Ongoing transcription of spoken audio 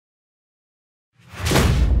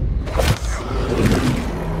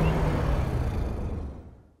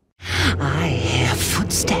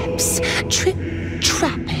perhaps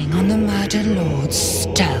trip-trapping on the Murder Lord's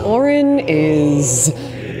stone. Orin is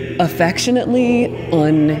affectionately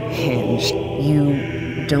unhinged.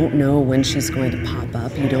 You don't know when she's going to pop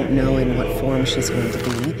up. You don't know in what form she's going to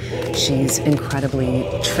be. She's incredibly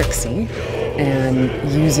tricksy and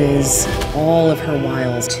uses all of her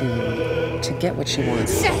wiles to get what she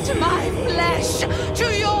wants. Set my flesh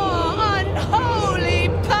to your unholy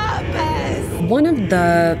purpose! One of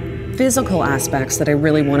the physical aspects that I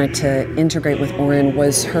really wanted to integrate with Orin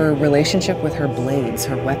was her relationship with her blades,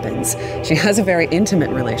 her weapons. She has a very intimate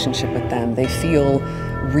relationship with them. They feel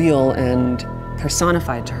real and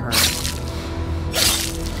personified to her.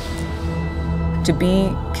 To be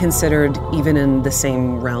considered even in the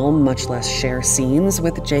same realm, much less share scenes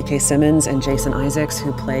with J.K. Simmons and Jason Isaacs,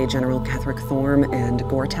 who play General Ketheric Thorm and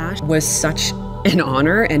Gortash, was such an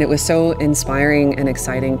honor, and it was so inspiring and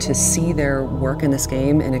exciting to see their work in this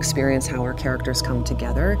game and experience how our characters come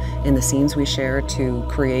together in the scenes we share to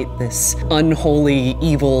create this unholy,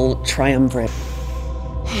 evil triumvirate.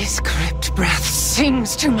 His crypt breath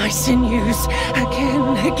sings to my sinews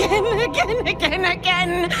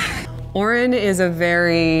again. Orin is a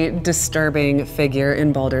very disturbing figure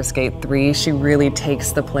in Baldur's Gate 3. She really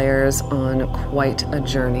takes the players on quite a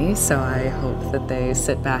journey, so I hope that they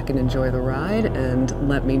sit back and enjoy the ride and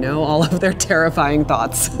let me know all of their terrifying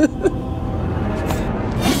thoughts.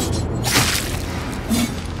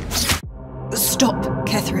 Stop,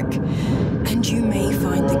 Ketheric, and you may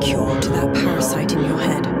find the cure to that parasite in your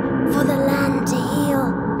head. For the land to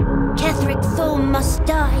heal, Ketheric Thorm must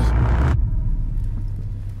die.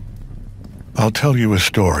 I'll tell you a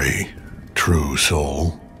story, true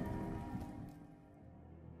soul,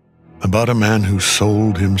 about a man who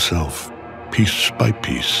sold himself piece by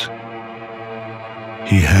piece.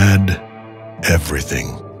 He had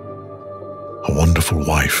everything: a wonderful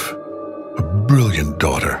wife, a brilliant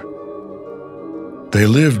daughter. They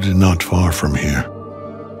lived not far from here.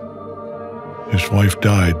 His wife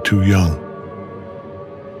died too young.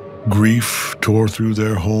 Grief tore through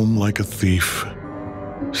their home like a thief,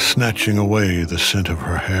 snatching away the scent of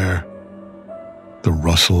her hair, the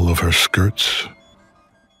rustle of her skirts.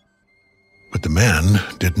 But the man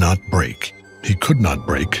did not break. He could not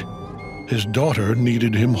break. His daughter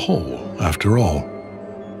needed him whole, after all.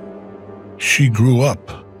 She grew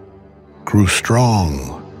up, grew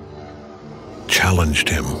strong, challenged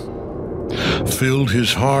him, filled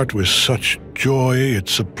his heart with such joy it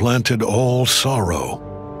supplanted all sorrow.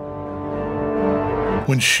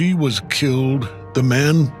 When she was killed, the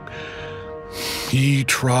man, he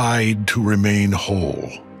tried to remain whole.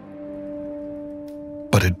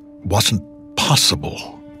 But it wasn't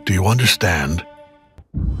possible. Do you understand?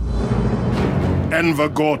 Enver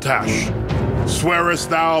Gortash, swearest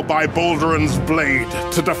thou by Balduran's blade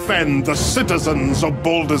to defend the citizens of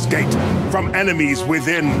Baldur's Gate from enemies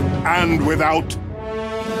within and without?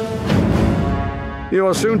 You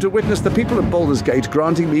are soon to witness the people of Baldur's Gate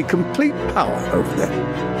granting me complete power over them.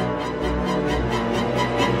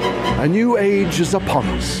 A new age is upon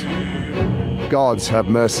us. Gods have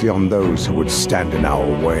mercy on those who would stand in our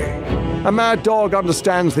way. A mad dog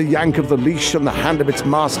understands the yank of the leash and the hand of its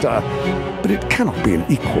master, but it cannot be an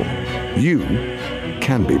equal. You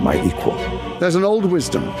can be my equal. There's an old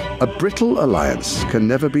wisdom. A brittle alliance can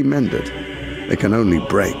never be mended. It can only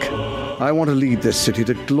break. I want to lead this city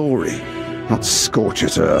to glory, not scorch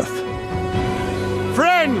its earth.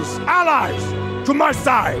 Friends, allies, to my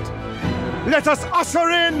side! Let us usher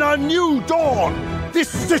in a new dawn! This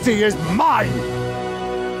city is mine!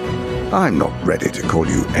 I'm not ready to call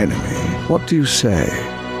you enemy. What do you say?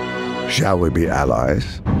 Shall we be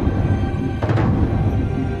allies?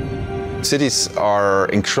 Cities are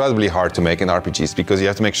incredibly hard to make in RPGs because you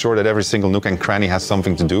have to make sure that every single nook and cranny has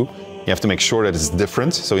something to do. You have to make sure that it's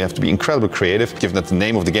different, so you have to be incredibly creative. Given that the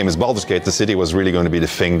name of the game is Baldur's Gate, the city was really going to be the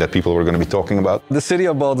thing that people were going to be talking about. The city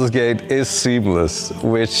of Baldur's Gate is seamless,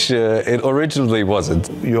 which it originally wasn't.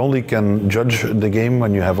 You only can judge the game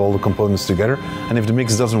when you have all the components together, and if the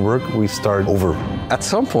mix doesn't work, we start over. At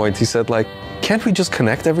some point, he said, like, can't we just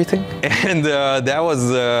connect everything? And that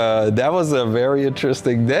was a very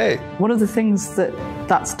interesting day. One of the things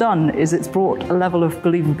that's done is it's brought a level of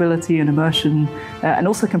believability and immersion and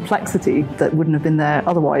also complexity that wouldn't have been there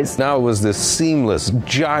otherwise. Now it was this seamless,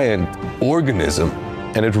 giant organism,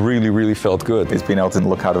 and it really, really felt good. It's being able to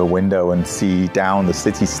look out of a window and see down the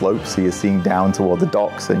city slopes, so you're seeing down toward the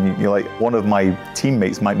docks, and you're like, one of my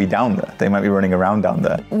teammates might be down there. They might be running around down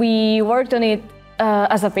there. We worked on it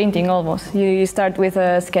as a painting almost. You start with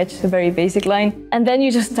a sketch, a very basic line, and then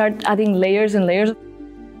you just start adding layers and layers.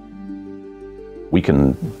 We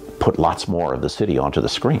can put lots more of the city onto the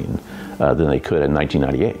screen than they could in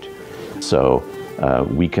 1998. So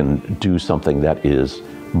we can do something that is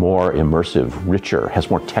more immersive, richer, has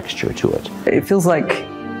more texture to it. It feels like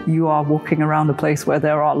you are walking around a place where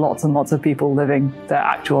there are lots and lots of people living their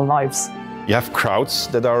actual lives. You have crowds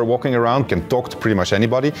that are walking around, can talk to pretty much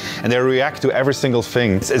anybody, and they react to every single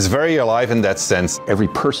thing. It's very alive in that sense. Every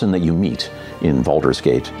person that you meet in Baldur's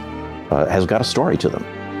Gate has got a story to them.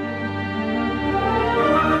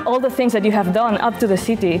 All the things that you have done up to the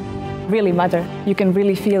city really matter. You can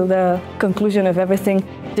really feel the conclusion of everything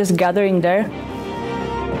just gathering there.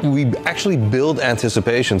 We actually build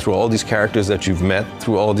anticipation through all these characters that you've met,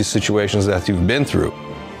 through all these situations that you've been through.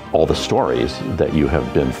 All the stories that you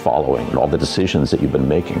have been following, all the decisions that you've been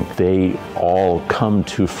making, they all come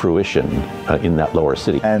to fruition in that lower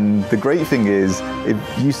city. And the great thing is, if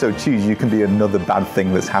you so choose, you can be another bad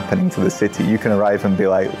thing that's happening to the city. You can arrive and be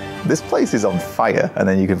like, this place is on fire, and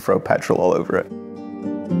then you can throw petrol all over it.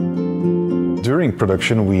 During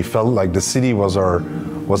production, we felt like the city was our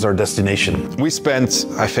destination. We spent,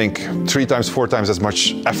 I think, 3 times, 4 times as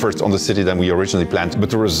much effort on the city than we originally planned.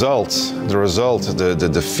 But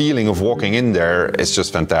the feeling of walking in there is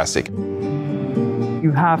just fantastic.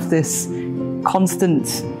 You have this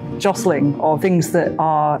constant jostling of things that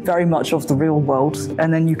are very much of the real world,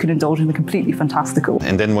 and then you can indulge in the completely fantastical.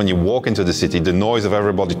 And then when you walk into the city, the noise of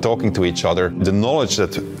everybody talking to each other, the knowledge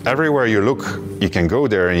that everywhere you look, you can go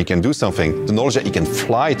there and you can do something, the knowledge that you can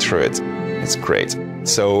fly through it, it's great.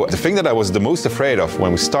 So the thing that I was the most afraid of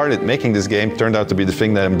when we started making this game turned out to be the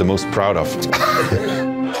thing that I'm the most proud of.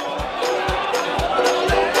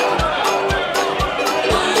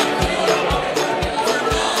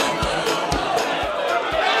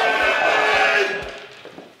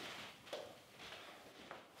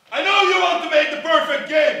 I know you want to make the perfect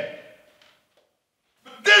game,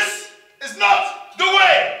 but this is not the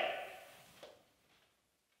way.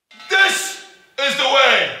 This is the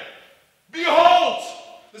way. Behold,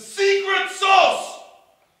 the secret sauce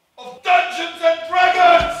of Dungeons and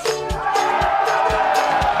Dragons!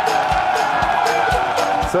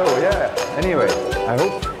 So yeah, anyway, I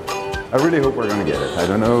really hope we're gonna get it. I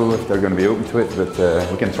don't know if they're gonna be open to it, but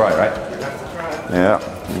we can try, right? Yeah,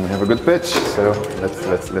 we have a good pitch, so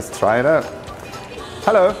let's try it out.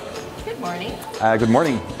 Hello. Good morning. Good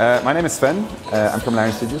morning. My name is Sven. I'm from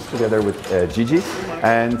Larian Studios together with Gigi,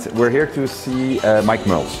 and we're here to see Mike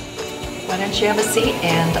Mulls. Why don't you have a seat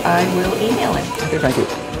and I will email it. Okay, thank you.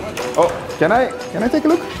 Oh, can I take a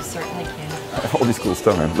look? You certainly can. All this cool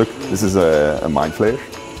stuff, man. Look, this is a mind flayer.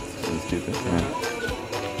 It's cute, yeah.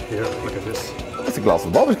 Here, look at this. That's a glass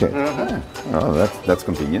of Baldur's Gate. Oh, that's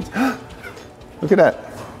convenient. Look at that.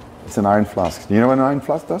 It's an iron flask. Do you know what an iron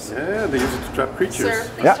flask does? Yeah, they use it to trap creatures. Sir,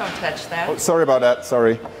 please don't touch that. Oh, sorry about that,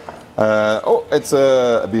 sorry. Oh, it's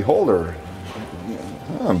a beholder.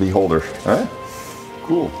 Oh, a beholder. Huh?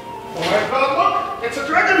 Cool. Oh my god, look! It's a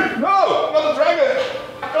dragon! No! Not a dragon!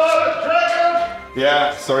 Not a dragon!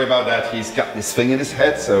 Yeah, sorry about that. He's got this thing in his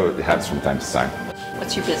head, so it happens from time to time.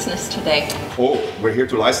 What's your business today? Oh, we're here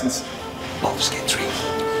to license Baldur's Gate 3.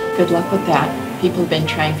 Good luck with that. People have been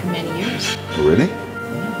trying for many years. Really?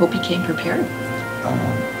 Hope you came prepared.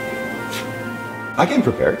 I came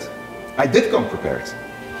prepared. I did come prepared.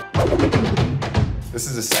 This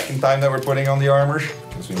is the second time that we're putting on the armor,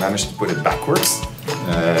 because we managed to put it backwards.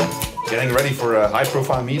 Getting ready for a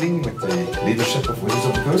high-profile meeting with the leadership of Wizards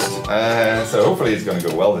of the Coast. So hopefully it's going to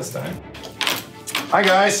go well this time. Hi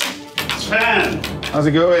guys. Sven. How's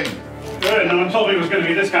it going? Good. No one told me it was going to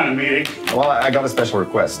be this kind of meeting. Well, I got a special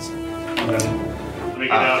request. Let me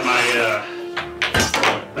get out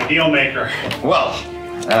my deal maker. Well,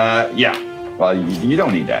 yeah. Well, you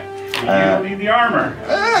don't need that. You don't need the armor.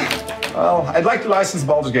 Well, I'd like to license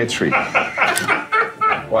Baldur's Gate 3.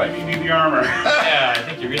 Why? You need the armor. Yeah, I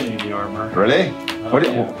think you really need the armor. Really? What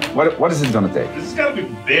is it going to take? This has got to be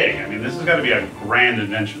big. I mean, this has got to be a grand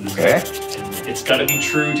invention. Okay. It's got to be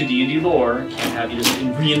true to D&D lore. Can't have you just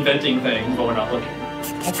reinventing things when we're not looking.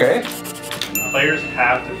 Okay. Players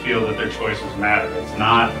have to feel that their choices matter. It's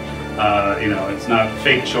not, it's not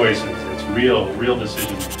fake choices. It's real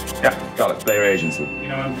decisions. Yeah, got it. Player agency.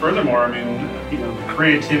 And furthermore, I mean, the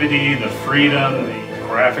creativity, the freedom, the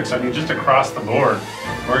graphics. I mean, just across the board,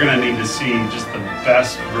 we're going to need to see just the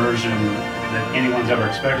best version that anyone's ever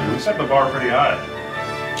expected. We set the bar pretty high.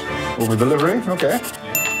 Over delivering? Okay.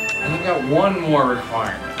 And we've got one more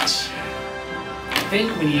requirement. I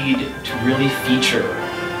think we need to really feature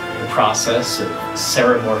the process of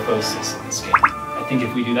ceramorphosis in this game. I think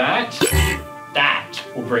if we do that, that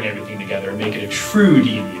will bring everything together and make it a true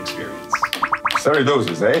D&D experience.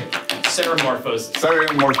 Ceridoses, eh? Ceramorphosis.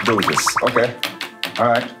 Ceramorphosis. Okay. All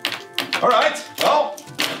right. All right, well,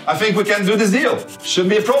 I think we can do this deal.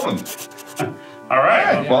 Shouldn't be a problem. All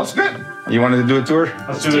right. Well, it's good. You wanted to do a tour?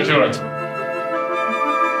 Let's do the tour.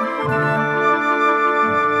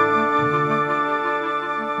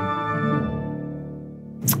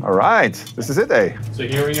 All right, this is it, eh? So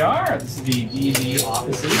here we are. This is the DV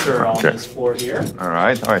offices are on this floor here. All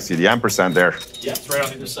right, oh, I see the ampersand there. Yeah, it's right on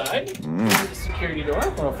the other side. The security door.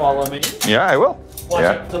 Want to follow me? Yeah, I will. Watch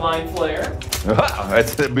out for the mind flare.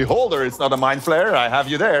 It's the beholder, it's not a mind flare. I have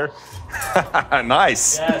you there.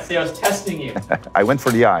 Nice. Yeah, see, I was testing you. I went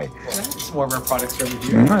for the eye. Some more of our products over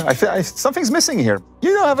here. Something's missing here.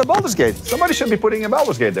 You don't have a Baldur's Gate. Somebody should be putting a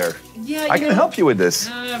Baldur's Gate there. Yeah, I can help you with this.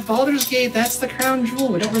 Baldur's Gate, that's the crown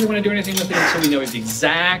jewel. We don't really want to do anything with it until we know we have the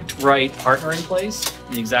exact right partner in place,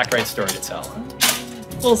 and the exact right story to tell.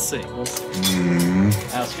 We'll see, we'll see.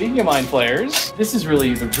 Now, speaking of mind flayers, this is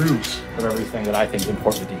really the root of everything that I think is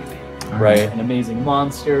important to D&D. Right? An amazing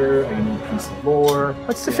monster, a unique piece of lore.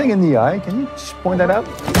 What's the thing in the eye? Can you just point that out?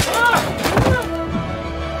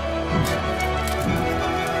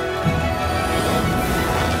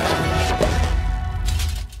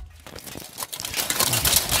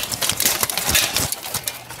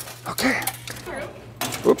 Okay.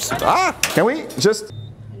 Oops. Ah! Can we just...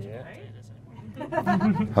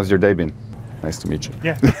 How's your day been? Nice to meet you.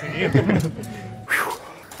 Yeah, nice to meet you.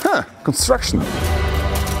 Huh, construction.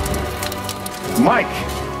 Mike!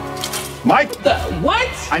 What?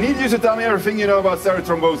 I need you to tell me everything you know about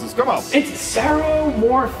serothrombosis. Come on. It's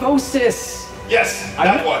seromorphosis. Yes,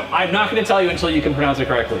 that one. I'm not going to tell you until you can pronounce it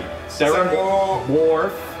correctly.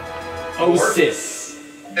 Seromorphosis.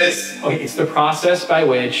 Okay, it's the process by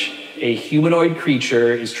which a humanoid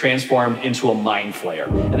creature is transformed into a mind flayer.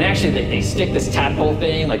 And actually, they stick this tadpole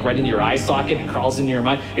thing like right into your eye socket and crawls into your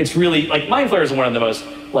mind. It's really, like, mind flayers are one of the most,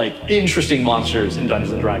 like, interesting monsters in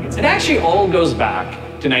Dungeons & Dragons. It actually all goes back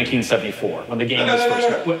to 1974, when the game was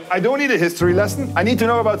first. I don't need a history lesson. I need to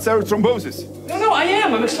know about serothrombosis. No, I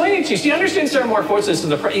am. I'm explaining it to you. So you understand seromorphosis is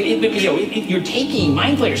you're taking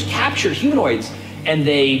mind flayers, capture humanoids, and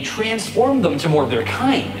they transform them to more of their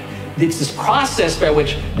kind. It's this process by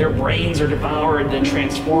which their brains are devoured and then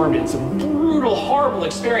transformed. It's a brutal, horrible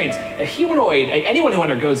experience. A humanoid, anyone who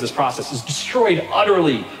undergoes this process is destroyed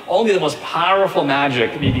utterly. Only the most powerful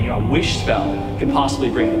magic, maybe a wish spell, can possibly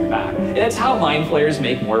bring them back. And that's how mind flayers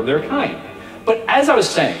make more of their kind. But as I was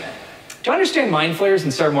saying, to understand mind flayers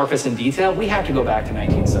and seromorphosis in detail, we have to go back to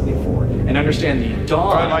 1974 and understand the dawn.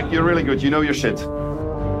 All right, Mike, you're really good. You know your shit.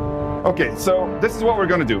 Okay, so this is what we're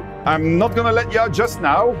gonna do. I'm not gonna let you out just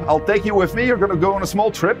now. I'll take you with me. You're gonna go on a small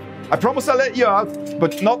trip. I promise I'll let you out,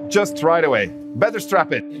 but not just right away. Better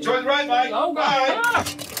strap it. Enjoy the ride, Mike. Oh, bye.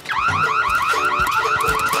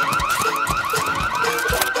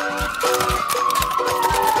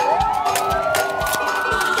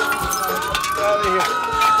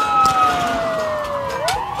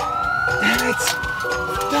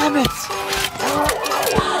 Damn it!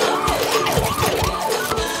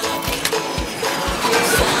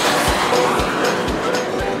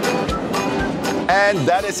 And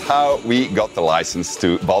that is how we got the license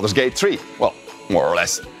to Baldur's Gate 3. Well, more or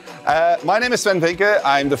less. My name is Sven Vinke.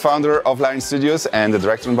 I'm the founder of Larian Studios and the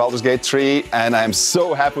director on Baldur's Gate 3. And I'm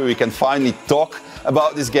so happy we can finally talk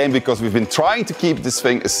about this game because we've been trying to keep this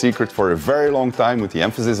thing a secret for a very long time with the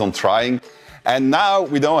emphasis on trying. And now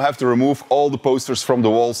we don't have to remove all the posters from the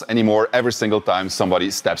walls anymore every single time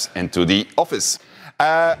somebody steps into the office.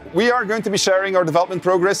 We are going to be sharing our development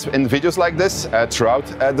progress in videos like this throughout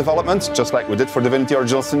development, just like we did for Divinity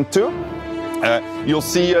Original Sin 2. You'll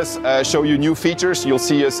see us show you new features, you'll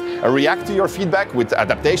see us react to your feedback with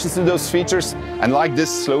adaptations to those features, and like this,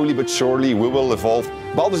 slowly but surely, we will evolve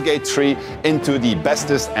Baldur's Gate 3 into the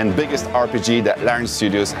bestest and biggest RPG that Larian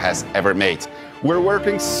Studios has ever made. We're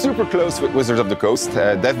working super close with Wizards of the Coast.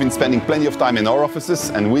 They've been spending plenty of time in our offices,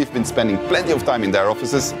 and we've been spending plenty of time in their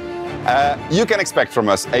offices. You can expect from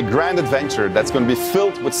us a grand adventure that's going to be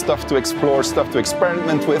filled with stuff to explore, stuff to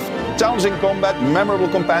experiment with, challenging combat, memorable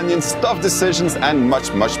companions, tough decisions, and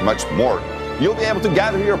much, much, much more. You'll be able to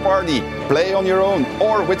gather your party, play on your own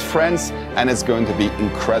or with friends, and it's going to be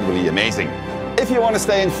incredibly amazing. If you want to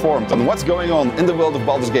stay informed on what's going on in the world of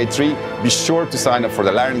Baldur's Gate 3, be sure to sign up for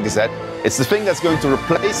the Larian Gazette. It's the thing that's going to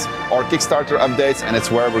replace our Kickstarter updates, and it's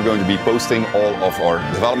where we're going to be posting all of our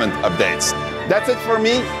development updates. That's it for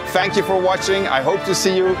me. Thank you for watching. I hope to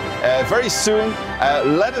see you very soon.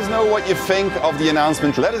 Let us know what you think of the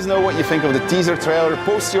announcement. Let us know what you think of the teaser trailer.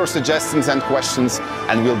 Post your suggestions and questions,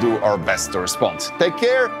 and we'll do our best to respond. Take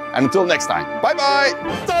care, and until next time. Bye-bye.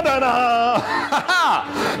 Ta-da-da!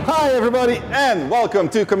 Hi, everybody, and welcome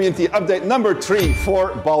to Community Update number 3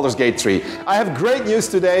 for Baldur's Gate 3. I have great news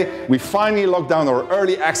today. We finally locked down our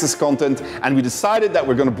early access content, and we decided that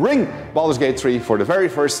we're going to bring Baldur's Gate 3 for the very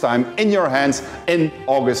first time in your hands in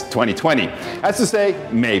August 2020. That's to say,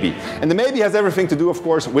 maybe. And the maybe has everything to do, of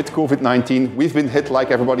course, with COVID-19. We've been hit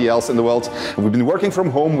like everybody else in the world. We've been working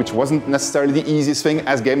from home, which wasn't necessarily the easiest thing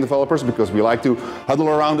as game developers, because we like to huddle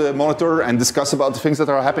around the monitor and discuss about the things that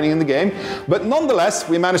are happening in the game. But nonetheless,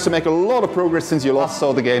 we managed to make a lot of progress since you last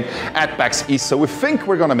saw the game at PAX East. So we think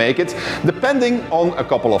we're going to make it, depending on a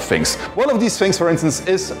couple of things. One of these things, for instance,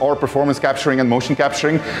 is our performance capturing and motion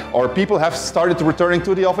capturing. Our people have started returning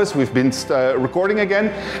to the office. We've been recording again.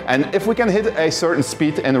 And if we can hit a certain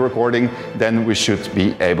speed in the recording, then we should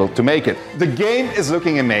be able to make it. The game is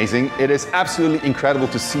looking amazing. It is absolutely incredible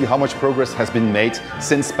to see how much progress has been made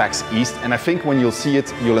since PAX East. And I think when you'll see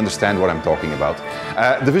it, you'll understand what I'm talking about.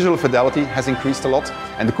 The visual fidelity has increased a lot.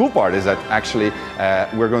 And the cool part is that actually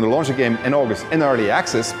we're going to launch the game in August in early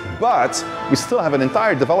access, but we still have an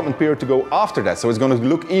entire development period to go after that. So it's going to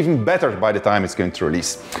look even better by the time it's going to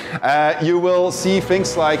release. You will see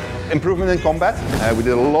things like improvement in combat. We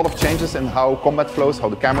did a lot of changes in how combat flows, how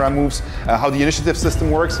the camera moves, how the initiative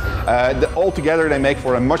system works. All together they make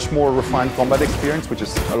for a much more refined combat experience, which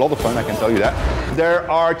is a lot of fun, I can tell you that. There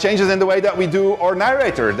are changes in the way that we do our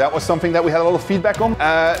narrator. That was something that we had a lot of feedback on.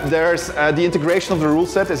 There's the integration of the rule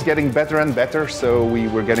set is getting better and better, so we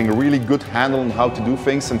were getting a really good handle on how to do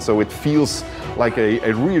things, and so it feels like a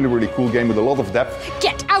really, really cool game with a lot of depth.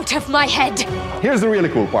 Get out of my head! Here's the really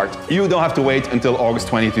cool part. You don't have to wait until August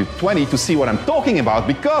 2020 to see what I'm talking about,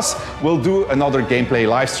 because we'll do another gameplay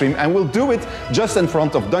live stream, and we'll do it just in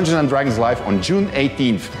front of Dungeons & Dragons Live on June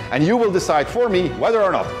 18th. And you will decide for me whether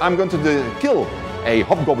or not I'm going to kill a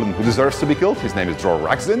hobgoblin who deserves to be killed, his name is Dror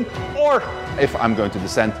Raxdin, or if I'm going to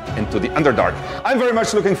descend into the Underdark. I'm very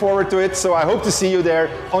much looking forward to it, so I hope to see you there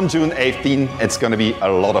on June 18th. It's going to be a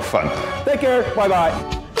lot of fun. Take care, bye-bye.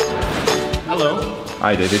 Hello.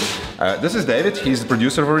 Hi, David. This is David, he's the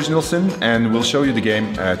producer of Original Sin, and we'll show you the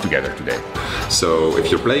game together today. So,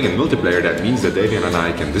 if you're playing in multiplayer, that means that David and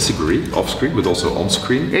I can disagree off-screen, but also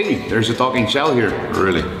on-screen. Hey, there's a talking shell here.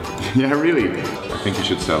 Really? Yeah, really. I think you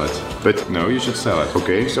should sell it. But no, you should sell it.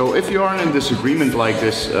 Okay, so if you are in a disagreement like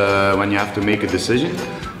this, when you have to make a decision,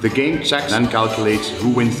 the game checks and calculates who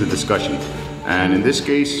wins the discussion. And in this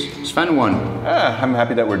case, Sven won. I'm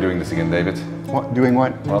happy that we're doing this again, David. What? Doing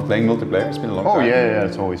what? Well, playing multiplayer. It's been a long time. Oh yeah,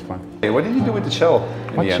 it's always fun. Hey, what did you do with the shell?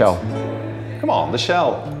 What shell? Come on, the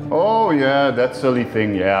shell. Oh yeah, that silly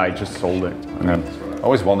thing. Yeah, I just sold it. I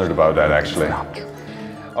always wondered about that, actually.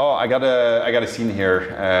 Oh, I got a scene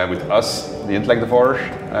here with Us, the Intellect Devourer.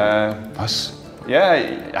 Us?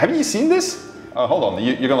 Yeah, haven't you seen this? Oh, hold on,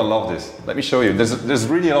 you're gonna love this. Let me show you. There's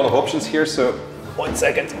really a lot of options here, so 1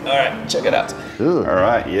 second. All right, check it out. Ooh. All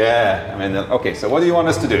right, yeah. I mean, okay, so what do you want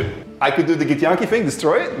us to do? I could do the Githyanki thing,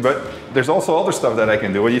 destroy it, but there's also other stuff that I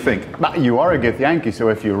can do. What do you think? But you are a Githyanki, so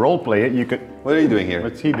if you roleplay it, you could... What are you doing here?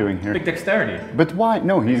 What's he doing here? Big dexterity. But why?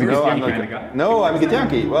 No, he's a Githyanki kind of guy. No, I'm a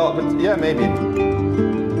Githyanki. Well, but yeah, maybe.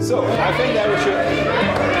 So, I think that we should...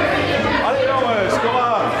 Allee jongens, kom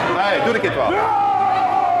aan. Hey, doe de kit wel.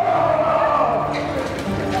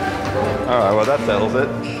 Alright, well that settles it.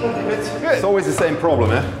 It's always the same problem,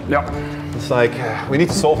 eh? Yeah. It's like, we need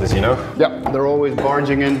to solve this, you know? Yeah, they're always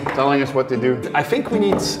barging in, telling us what to do. I think we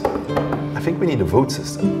need a vote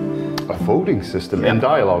system. A voting system in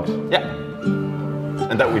dialogues? Yeah.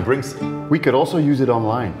 And that we bring... We could also use it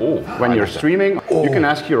online. Oh, when you're streaming, you can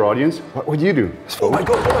ask your audience, what would you do? Oh my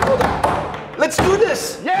god. Let's do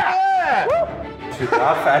this! Yeah!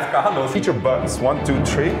 Feature buttons, 1, 2,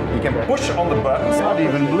 3. You can push on the buttons. Not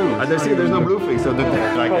even blue. There's no blue thing, so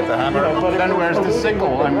I get the hammer. But then where's the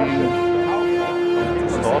signal? I mean...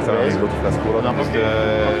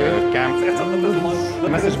 De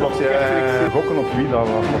message box, ja. Gokken op wie dat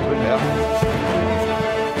was. Ja.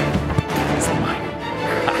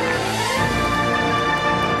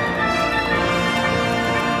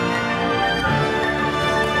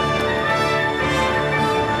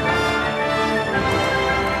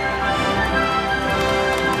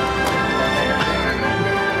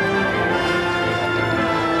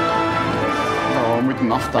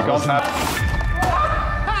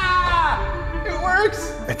 It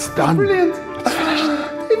works! It's done. Brilliant! It's finished.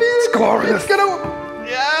 It's glorious. It's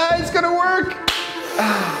gonna work!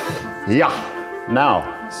 Yeah, now,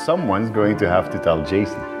 someone's going to have to tell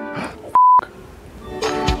Jason.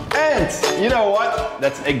 And you know what?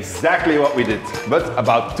 That's exactly what we did. But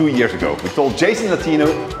about 2 years ago, we told Jason Latino,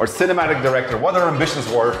 our cinematic director, what our ambitions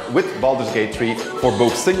were with Baldur's Gate 3 for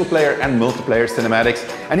both single player and multiplayer cinematics,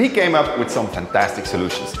 and he came up with some fantastic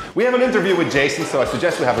solutions. We have an interview with Jason, so I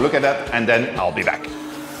suggest we have a look at that, and then I'll be back.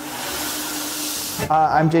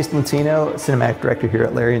 I'm Jason Latino, cinematic director here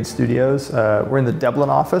at Larian Studios. We're in the Dublin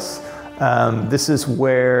office. This is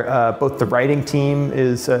where both the writing team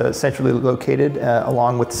is centrally located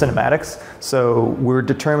along with cinematics. So we're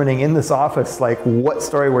determining in this office like what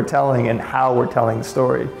story we're telling and how we're telling the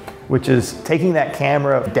story, which is taking that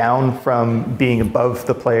camera down from being above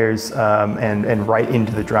the players and right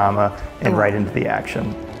into the drama and right into the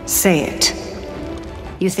action. Say it.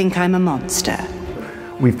 You think I'm a monster?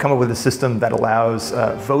 We've come up with a system that allows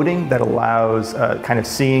voting, that allows kind of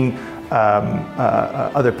seeing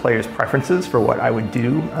other players' preferences for what I would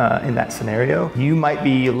do in that scenario. You might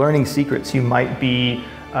be learning secrets. You might be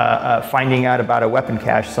finding out about a weapon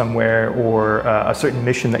cache somewhere or a certain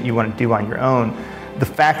mission that you want to do on your own. The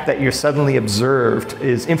fact that you're suddenly observed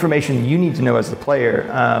is information you need to know as the player,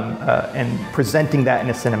 and presenting that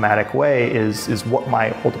in a cinematic way is what my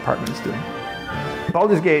whole department is doing.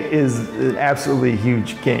 Baldur's Gate is an absolutely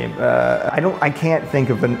huge game. I can't think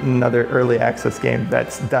of another early access game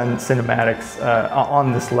that's done cinematics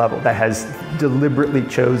on this level, that has deliberately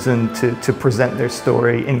chosen to present their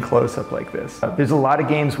story in close-up like this. There's a lot of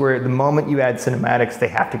games where the moment you add cinematics, they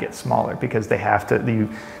have to get smaller because they have to.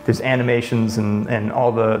 There's animations and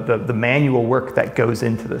all the manual work that goes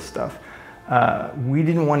into this stuff. We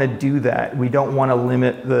didn't want to do that. We don't want to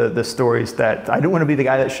limit the stories that, I don't want to be the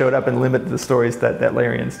guy that showed up and limit the stories that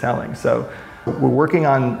Larian's telling. So we're working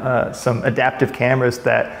on some adaptive cameras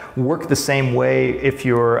that work the same way if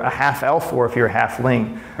you're a half elf or if you're a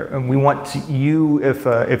halfling. And we want you,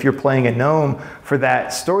 if you're playing a gnome, for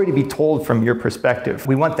that story to be told from your perspective.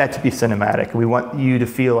 We want that to be cinematic. We want you to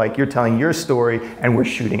feel like you're telling your story and we're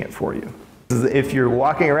shooting it for you. If you're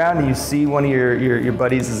walking around and you see one of your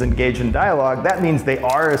buddies is engaged in dialogue, that means they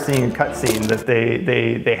are seeing a cutscene, that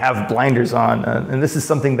they have blinders on. And this is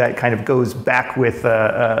something that kind of goes back with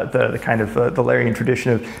the kind of the Larian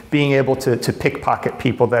tradition of being able to pickpocket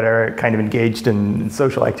people that are kind of engaged in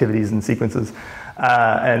social activities and sequences.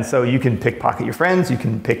 And so you can pickpocket your friends, you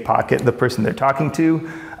can pickpocket the person they're talking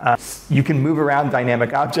to, you can move around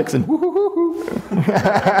dynamic objects and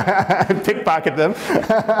pickpocket them.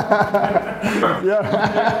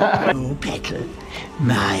 Oh, Petal.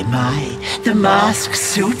 My, the mask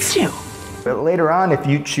suits you. But later on, if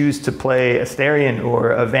you choose to play a Astarion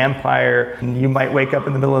or a vampire, you might wake up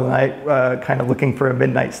in the middle of the night kind of looking for a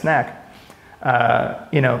midnight snack.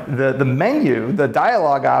 You know, the menu, the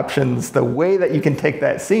dialogue options, the way that you can take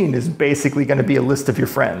that scene is basically going to be a list of your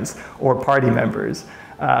friends or party members.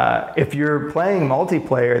 If you're playing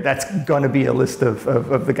multiplayer, that's going to be a list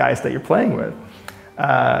of the guys that you're playing with.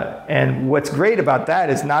 And what's great about that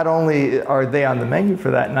is not only are they on the menu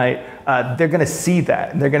for that night, they're going to see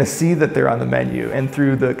that. They're going to see that they're on the menu. And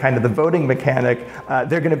through the kind of the voting mechanic,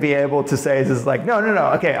 they're going to be able to say, this is like, no,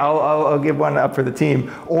 okay, I'll give one up for the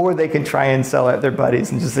team. Or they can try and sell at their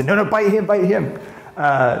buddies and just say, no, bite him.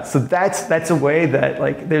 So that's a way that,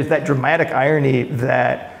 like, there's that dramatic irony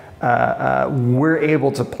that we're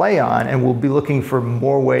able to play on, and we'll be looking for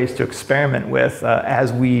more ways to experiment with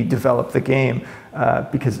as we develop the game,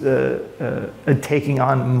 because taking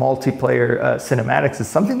on multiplayer cinematics is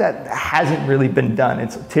something that hasn't really been done.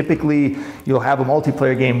 It's typically, you'll have a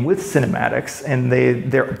multiplayer game with cinematics, and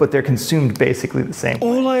they're consumed basically the same way.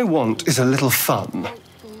 All I want is a little fun.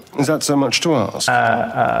 Is that so much to ask?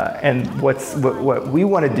 And what we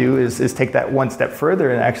want to do is take that one step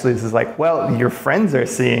further, and actually this is like, well, your friends are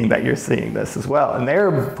seeing that you're seeing this as well, and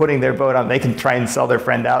they're putting their vote on. They can try and sell their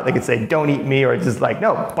friend out. They can say, don't eat me, or just like,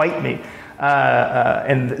 no, bite me.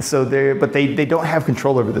 And so they don't have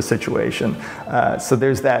control over the situation. So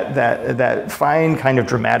there's that fine kind of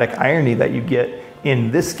dramatic irony that you get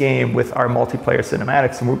in this game with our multiplayer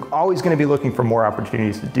cinematics, and we're always going to be looking for more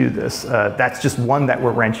opportunities to do this. That's just one that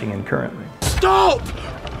we're wrenching in currently. Stop!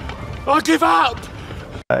 I give up!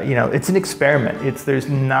 You know, it's an experiment. There's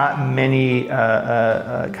not many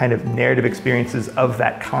kind of narrative experiences of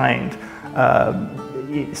that kind.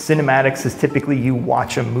 Cinematics is typically you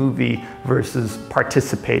watch a movie versus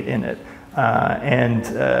participate in it.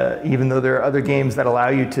 Even though there are other games that allow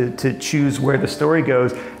you to choose where the story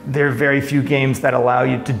goes, there are very few games that allow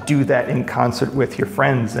you to do that in concert with your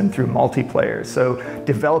friends and through multiplayer. So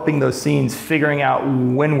developing those scenes, figuring out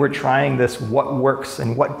when we're trying this, what works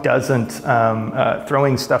and what doesn't,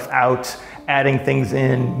 throwing stuff out, adding things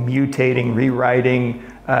in, mutating, rewriting,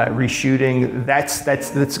 reshooting. That's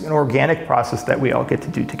an organic process that we all get to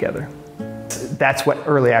do together. That's what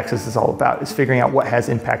early access is all about, is figuring out what has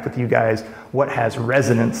impact with you guys, what has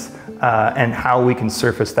resonance, and how we can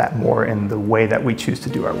surface that more in the way that we choose to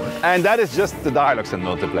do our work. And that is just the dialogues in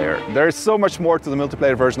multiplayer. There is so much more to the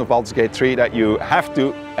multiplayer version of Baldur's Gate 3 that you have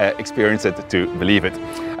to experience it to believe it.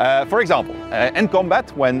 For example, in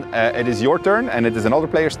combat, when it is your turn and it is another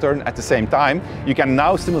player's turn at the same time, you can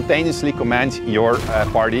now simultaneously command your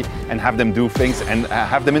party and have them do things and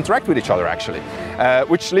have them interact with each other, actually.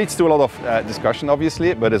 Which leads to a lot of discussion,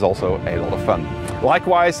 obviously, but is also a lot of fun.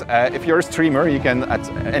 Likewise, if you're a streamer, you can, at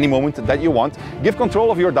any moment that you want, give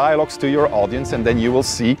control of your dialogues to your audience, and then you will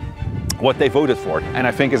see what they voted for. And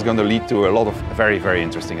I think it's going to lead to a lot of very, very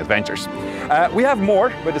interesting adventures. We have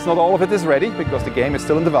more, but it's not all of it is ready, because the game is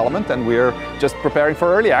still in development and we're just preparing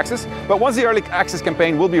for early access. But once the early access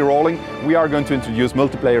campaign will be rolling, we are going to introduce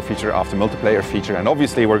multiplayer feature after multiplayer feature. And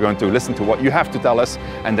obviously we're going to listen to what you have to tell us,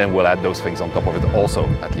 and then we'll add those things on top of it also,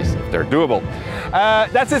 at least if they're doable.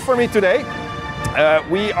 That's it for me today.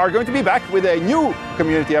 We are going to be back with a new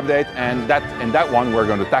community update, and in that one we're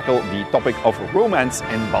going to tackle the topic of romance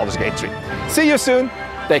in Baldur's Gate 3. See you soon,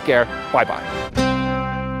 take care, bye bye.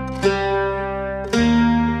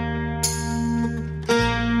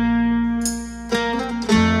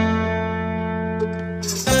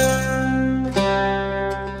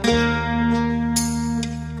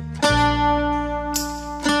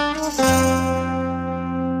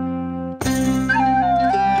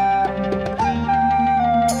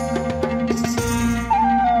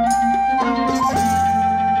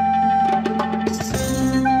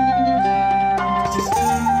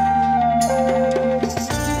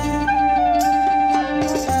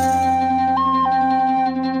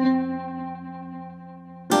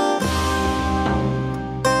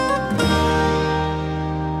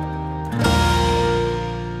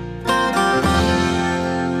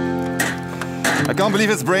 I can't believe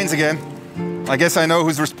it's Brains again. I guess I know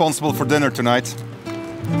who's responsible for dinner tonight.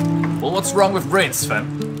 Well, what's wrong with Brains, Sven?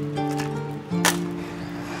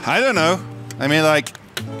 I don't know. I mean, like,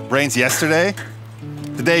 Brains yesterday,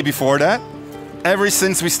 the day before that. Ever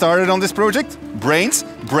since we started on this project, Brains,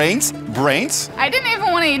 Brains, Brains. I didn't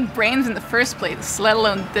even want to eat brains in the first place, let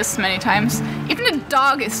alone this many times. Even a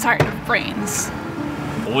dog is tired of brains.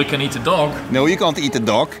 Well, we can eat a dog. No, you can't eat the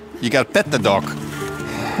dog. You gotta pet the dog.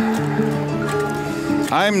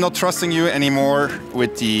 I'm not trusting you anymore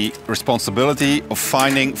with the responsibility of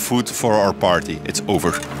finding food for our party. It's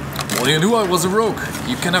over. Well, you knew I was a rogue.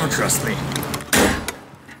 You can never trust me.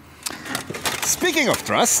 Speaking of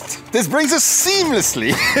trust, this brings us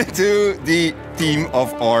seamlessly to the theme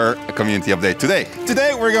of our community update today.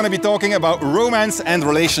 Today we're going to be talking about romance and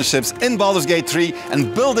relationships in Baldur's Gate 3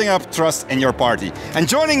 and building up trust in your party. And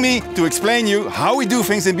joining me to explain you how we do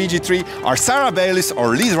things in BG3 are Sarah Baylis, our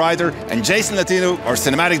lead writer, and Jason Latino, our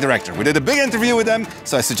cinematic director. We did a big interview with them,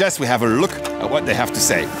 so I suggest we have a look at what they have to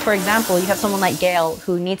say. For example, you have someone like Gale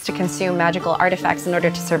who needs to consume magical artifacts in order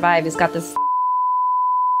to survive. He's got this...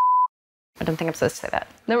 I don't think I'm supposed to say that.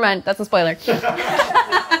 Never mind, that's a spoiler.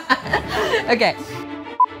 Okay.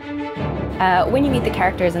 When you meet the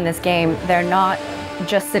characters in this game, they're not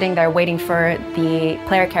just sitting there waiting for the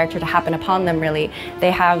player character to happen upon them, really. They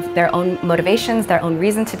have their own motivations, their own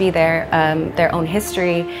reason to be there, their own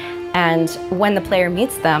history, and when the player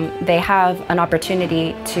meets them, they have an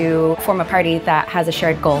opportunity to form a party that has a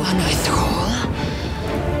shared goal.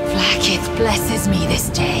 Blackith blesses me this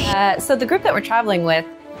day. So the group that we're traveling with,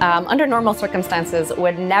 under normal circumstances,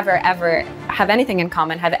 would never ever have anything in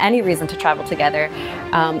common, have any reason to travel together.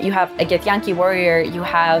 You have a Githyanki warrior, you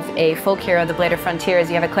have a folk hero of the Blade of Frontiers,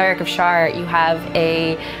 you have a cleric of Shar, you have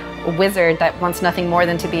a wizard that wants nothing more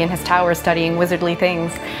than to be in his tower studying wizardly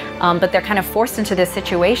things. But they're kind of forced into this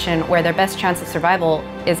situation where their best chance of survival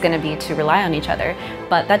is going to be to rely on each other.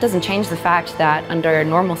 But that doesn't change the fact that under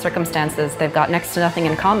normal circumstances, they've got next to nothing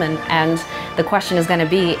in common. And the question is going to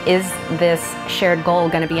be, is this shared goal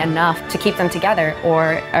going to be enough to keep them together,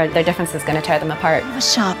 or are their differences going to tear them apart? A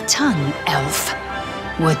sharp tongue, elf.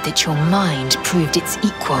 Would that your mind proved its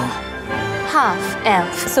equal. Half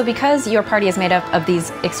elf. So because your party is made up of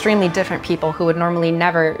these extremely different people who would normally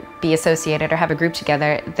never be associated or have a group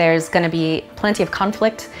together, there's going to be plenty of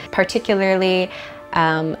conflict, particularly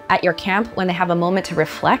at your camp when they have a moment to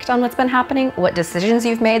reflect on what's been happening, what decisions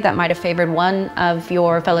you've made that might have favored one of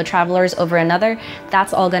your fellow travelers over another.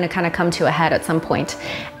 That's all going to kind of come to a head at some point.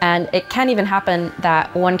 And it can even happen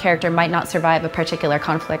that one character might not survive a particular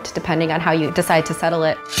conflict depending on how you decide to settle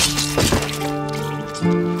it.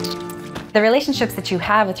 The relationships that you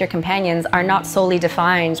have with your companions are not solely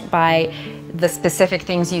defined by the specific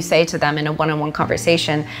things you say to them in a one-on-one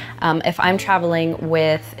conversation. If I'm traveling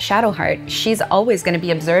with Shadowheart, she's always going to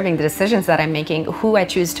be observing the decisions that I'm making, who I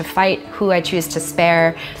choose to fight, who I choose to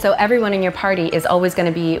spare. So everyone in your party is always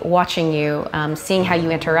going to be watching you, seeing how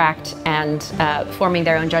you interact, and forming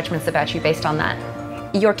their own judgments about you based on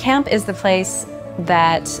that. Your camp is the place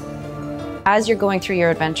that, as you're going through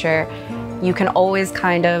your adventure, you can always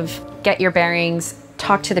kind of get your bearings,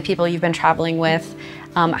 talk to the people you've been traveling with,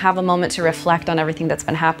 have a moment to reflect on everything that's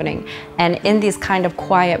been happening. And in these kind of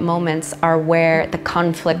quiet moments are where the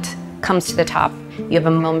conflict comes to the top. You have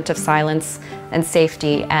a moment of silence and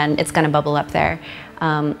safety, and it's going to bubble up there.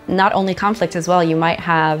 Not only conflict as well, you might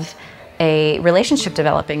have a relationship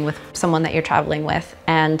developing with someone that you're traveling with,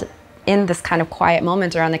 and in this kind of quiet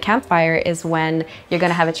moment around the campfire is when you're going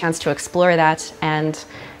to have a chance to explore that and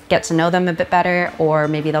get to know them a bit better, or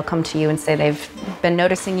maybe they'll come to you and say they've been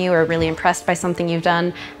noticing you or really impressed by something you've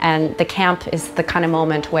done, and the camp is the kind of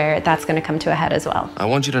moment where that's going to come to a head as well. I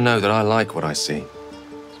want you to know that I like what I see.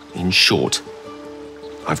 In short,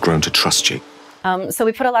 I've grown to trust you. So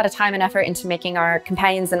we put a lot of time and effort into making our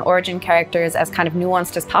companions and origin characters as kind of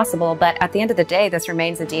nuanced as possible, but at the end of the day, this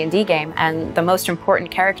remains a D&D game, and the most important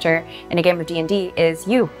character in a game of D&D is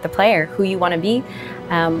you, the player, who you want to be,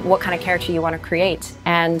 what kind of character you want to create.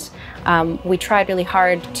 And we tried really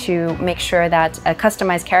hard to make sure that a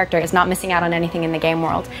customized character is not missing out on anything in the game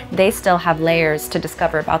world. They still have layers to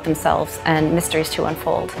discover about themselves and mysteries to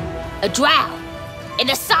unfold. A drow in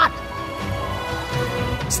the sun.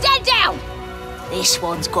 Stand down! This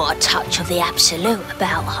one's got a touch of the absolute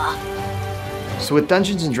about her. So with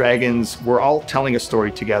Dungeons & Dragons, we're all telling a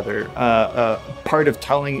story together. Part of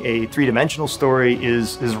telling a three-dimensional story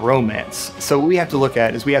is romance. So what we have to look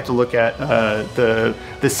at is the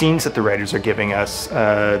scenes that the writers are giving us,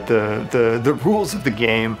 the rules of the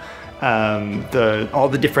game, all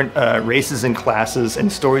the different races and classes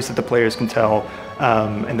and stories that the players can tell,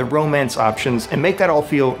 and the romance options, and make that all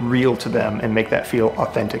feel real to them and make that feel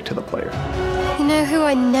authentic to the player. You know who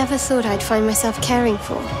I never thought I'd find myself caring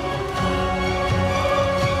for?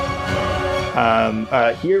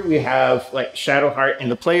 Here we have like Shadowheart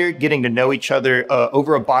and the player getting to know each other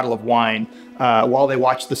over a bottle of wine while they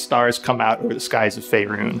watch the stars come out over the skies of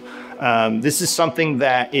Faerun. This is something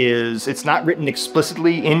that it's not written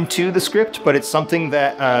explicitly into the script, but it's something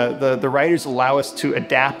that the writers allow us to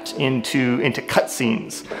adapt into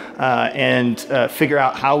cutscenes and figure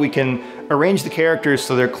out how we can arrange the characters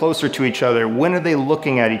so they're closer to each other. When are they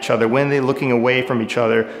looking at each other? When are they looking away from each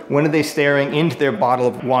other? When are they staring into their bottle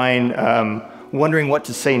of wine, wondering what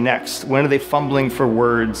to say next? When are they fumbling for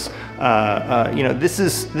words? You know, this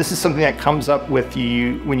is something that comes up with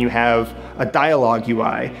you when you have a dialogue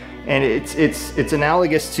UI. And it's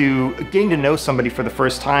analogous to getting to know somebody for the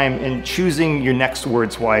first time and choosing your next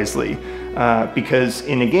words wisely. Because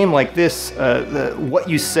in a game like this, what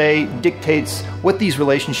you say dictates what these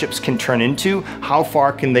relationships can turn into, how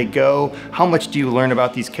far can they go, how much do you learn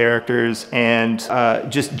about these characters, and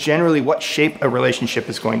just generally what shape a relationship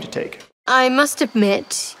is going to take. I must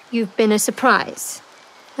admit, you've been a surprise,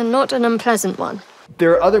 and not an unpleasant one.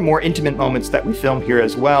 There are other more intimate moments that we film here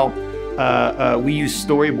as well. We use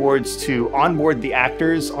storyboards to onboard the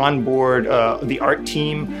actors, onboard the art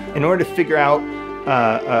team, in order to figure out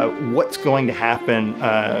what's going to happen,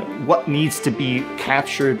 what needs to be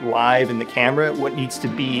captured live in the camera, what needs to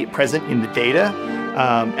be present in the data,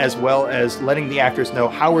 as well as letting the actors know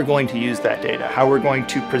how we're going to use that data, how we're going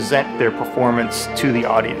to present their performance to the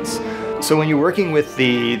audience. So when you're working with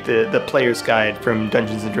the player's guide from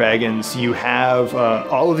Dungeons & Dragons, you have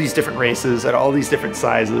all of these different races at all these different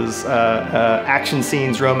sizes, action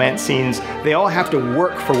scenes, romance scenes. They all have to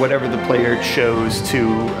work for whatever the player chose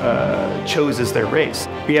as their race.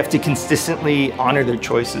 We have to consistently honor their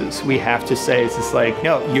choices. We have to say, it's just like,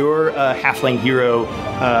 no, you're a halfling hero.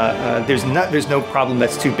 There's no problem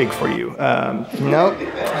that's too big for you. No, don't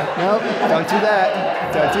do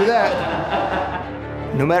that. Don't do that.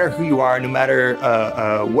 No matter who you are, no matter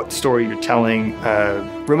what story you're telling,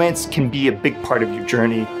 romance can be a big part of your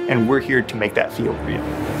journey, and we're here to make that feel real.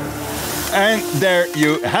 And there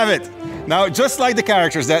you have it. Now, just like the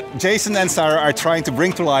characters that Jason and Sarah are trying to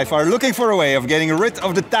bring to life are looking for a way of getting rid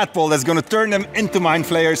of the tadpole that's going to turn them into mind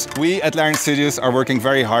flayers, we at Larian Studios are working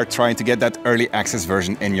very hard trying to get that early access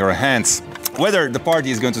version in your hands. Whether the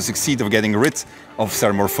party is going to succeed of getting rid of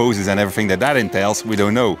Ceramorphosis and everything that entails, we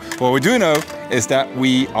don't know. What we do know is that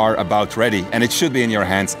we are about ready, and it should be in your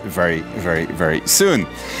hands very, very, very soon.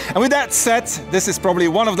 And with that said, this is probably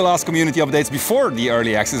one of the last community updates before the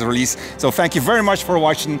early access release. So thank you very much for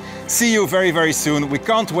watching. See you very, very soon. We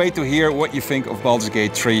can't wait to hear what you think of Baldur's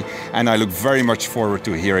Gate 3, and I look very much forward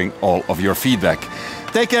to hearing all of your feedback.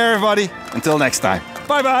 Take care, everybody. Until next time.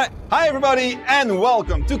 Bye-bye. Hi everybody and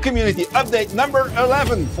welcome to community update number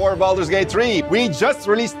 11 for Baldur's Gate 3. We just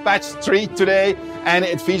released patch 3 today and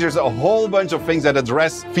it features a whole bunch of things that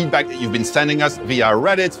address feedback that you've been sending us via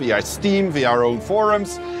Reddit, via Steam, via our own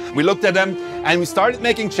forums. We looked at them and we started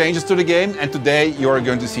making changes to the game, and today you're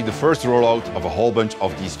going to see the first rollout of a whole bunch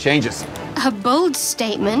of these changes. A bold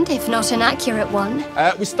statement, if not an accurate one.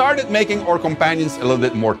 We started making our companions a little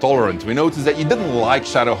bit more tolerant. We noticed that you didn't like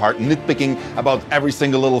Shadowheart nitpicking about every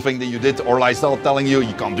single little thing that you did, or Lysel telling you,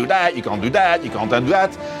 you can't do that, you can't do that, you can't do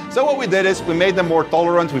that. So what we did is we made them more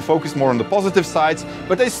tolerant, we focused more on the positive sides,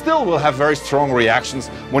 but they still will have very strong reactions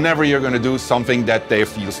whenever you're going to do something that they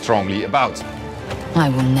feel strongly about. I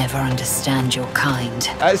will never understand your kind.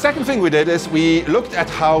 The second thing we did is we looked at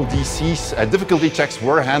how DC's difficulty checks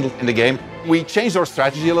were handled in the game. We changed our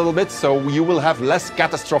strategy a little bit, so you will have less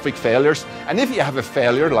catastrophic failures. And if you have a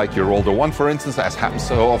failure, like you rolled a 1, for instance, as happens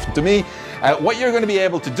so often to me, what you're going to be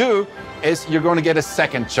able to do is you're going to get a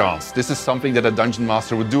second chance. This is something that a dungeon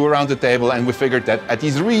master would do around the table, and we figured that at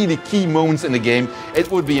these really key moments in the game, it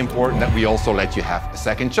would be important that we also let you have a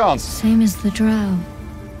second chance. Same as the drow.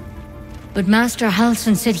 But Master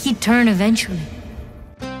Halsin said he'd turn eventually.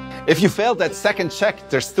 If you failed that second check,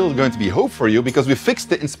 there's still going to be hope for you because we fixed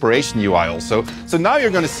the inspiration UI also. So now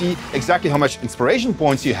you're going to see exactly how much inspiration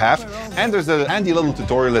points you have, and there's a handy little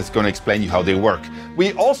tutorial that's going to explain you how they work.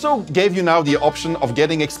 We also gave you now the option of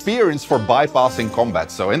getting experience for bypassing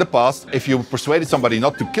combat. So in the past, if you persuaded somebody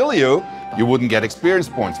not to kill you, you wouldn't get experience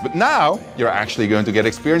points. But now you're actually going to get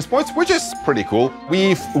experience points, which is pretty cool.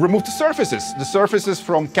 We've removed the surfaces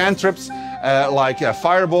from cantrips like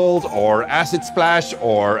Firebolt or Acid Splash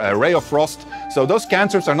or Ray of Frost. So those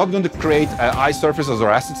cantrips are not going to create ice surfaces or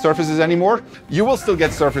acid surfaces anymore. You will still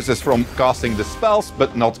get surfaces from casting the spells,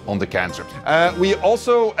 but not on the cantrip. We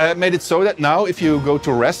also made it so that now if you go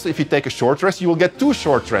to rest, if you take a short rest, you will get 2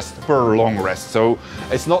 short rests per long rest. So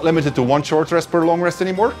it's not limited to 1 short rest per long rest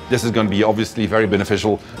anymore. This is going to be obviously very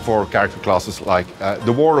beneficial for character classes like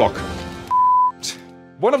the Warlock.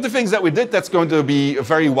 One of the things that we did that's going to be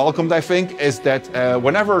very welcomed, I think, is that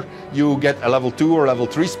whenever you get a level 2 or level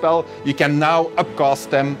 3 spell, you can now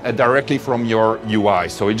upcast them directly from your UI.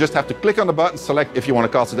 So you just have to click on the button, select if you want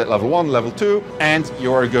to cast it at level 1, level 2, and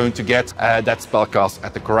you're going to get that spell cast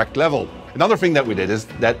at the correct level. Another thing that we did is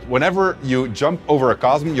that whenever you jump over a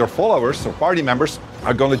chasm, your followers or party members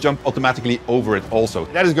are going to jump automatically over it also.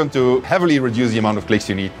 That is going to heavily reduce the amount of clicks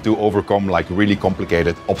you need to overcome like really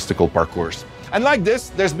complicated obstacle parkours. And like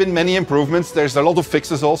this, there's been many improvements. There's a lot of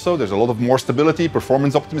fixes also. There's a lot of more stability,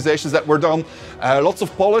 performance optimizations that were done. Lots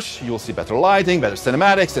of polish. You'll see better lighting, better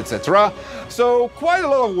cinematics, etc. So quite a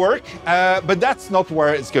lot of work, but that's not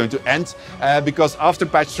where it's going to end. Because after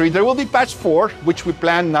patch 3, there will be patch 4, which we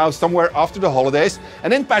plan now somewhere after the holidays.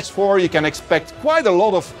 And in patch 4, you can expect quite a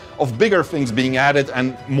lot of bigger things being added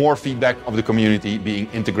and more feedback of the community being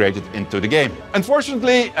integrated into the game.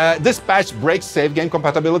 Unfortunately, this patch breaks save game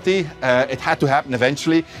compatibility. It had to happen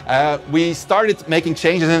eventually. We started making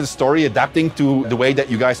changes in the story, adapting to the way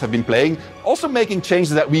that you guys have been playing. Also making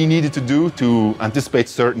changes that we needed to do to anticipate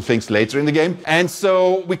certain things later in the game. And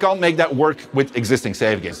so we can't make that work with existing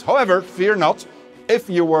save games. However, fear not. If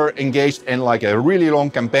you were engaged in like a really long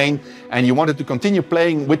campaign and you wanted to continue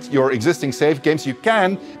playing with your existing save games, you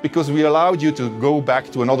can, because we allowed you to go back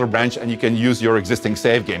to another branch and you can use your existing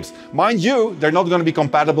save games. Mind you, they're not going to be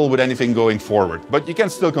compatible with anything going forward, but you can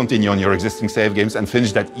still continue on your existing save games and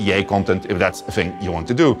finish that EA content if that's a thing you want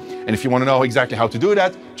to do. And if you want to know exactly how to do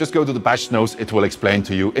that, just go to the patch notes. It will explain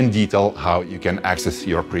to you in detail how you can access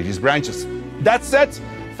your previous branches. That said,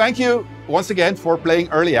 thank you once again for playing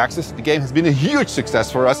early access. The game has been a huge success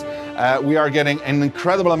for us. We are getting an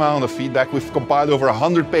incredible amount of feedback. We've compiled over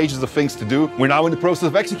 100 pages of things to do. We're now in the process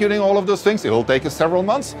of executing all of those things. It will take us several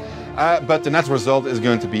months, but the net result is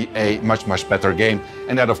going to be a much, much better game.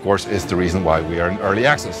 And that, of course, is the reason why we are in early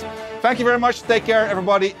access. Thank you very much. Take care,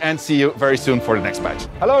 everybody, and see you very soon for the next patch.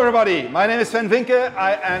 Hello, everybody. My name is Sven Vinke.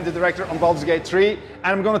 I am the director on Baldur's Gate 3, and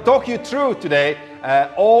I'm going to talk you through today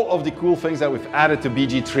all of the cool things that we've added to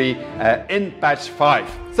BG3 in patch 5.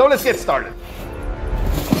 So let's get started.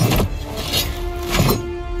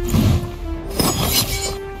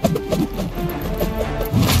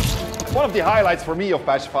 One of the highlights for me of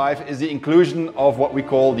patch 5 is the inclusion of what we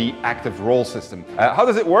call the active role system. How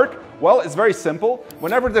does it work? Well, it's very simple.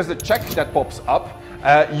 Whenever there's a check that pops up,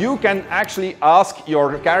 you can actually ask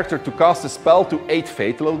your character to cast a spell to aid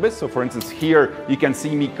fate a little bit. So for instance, here you can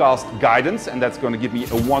see me cast guidance, and that's going to give me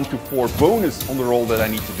a 1 to 4 bonus on the roll that I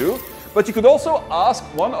need to do. But you could also ask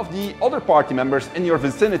one of the other party members in your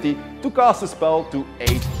vicinity to cast a spell to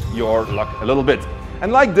aid your luck a little bit.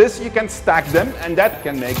 And like this, you can stack them, and that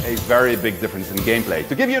can make a very big difference in gameplay.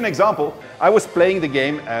 To give you an example, I was playing the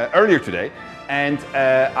game earlier today, and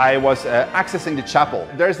I was accessing the chapel.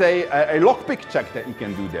 There's a lockpick check that you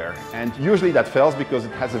can do there, and usually that fails because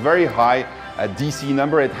it has a very high DC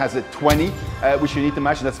number. It has a 20, which you need to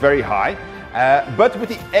match, and that's very high. But with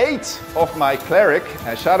the aid of my cleric,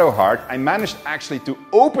 Shadowheart, I managed actually to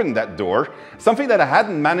open that door, something that I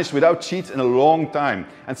hadn't managed without cheats in a long time.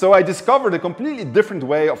 And so I discovered a completely different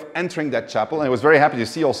way of entering that chapel, and I was very happy to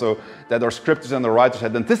see also that our scripters and the writers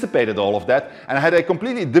had anticipated all of that, and I had a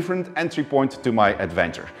completely different entry point to my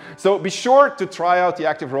adventure. So be sure to try out the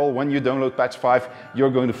active role when you download patch 5.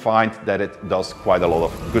 You're going to find that it does quite a lot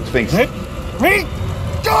of good things. Me,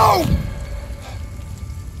 go!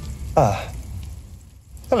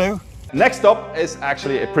 Hello. Next up is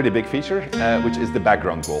actually a pretty big feature, which is the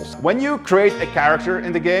background goals. When you create a character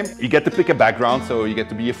in the game, you get to pick a background, so you get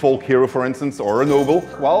to be a folk hero, for instance, or a noble.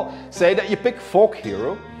 Well, say that you pick folk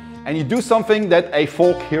hero, and you do something that a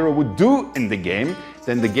folk hero would do in the game,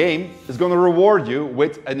 then the game is going to reward you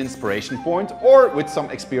with an inspiration point or with some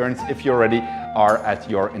experience if you already are at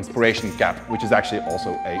your inspiration cap, which is actually also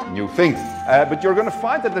a new thing. But you're going to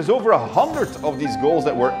find that there's over 100 of these goals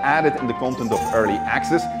that were added in the content of early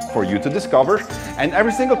access for you to discover. And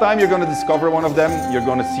every single time you're going to discover one of them, you're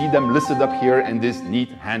going to see them listed up here in this neat,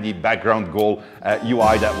 handy background goal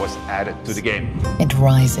UI that was added to the game. It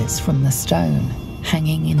rises from the stone,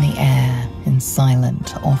 hanging in the air in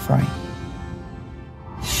silent offering.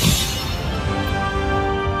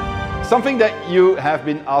 Something that you have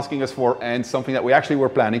been asking us for, and something that we actually were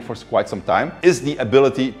planning for quite some time, is the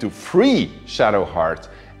ability to free Shadowheart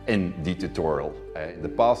in the tutorial. In the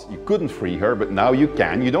past you couldn't free her, but now you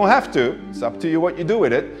can. You don't have to, it's up to you what you do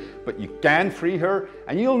with it, but you can free her,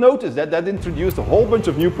 and you'll notice that that introduced a whole bunch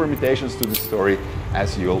of new permutations to the story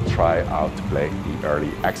as you'll try out to play the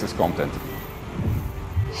early access content.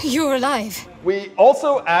 You're alive. We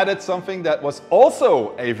also added something that was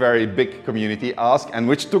also a very big community ask, and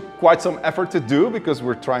which took quite some effort to do because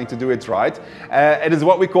we're trying to do it right. It is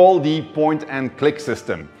what we call the point and click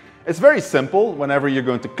system. It's very simple. Whenever you're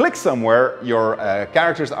going to click somewhere, your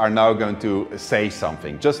characters are now going to say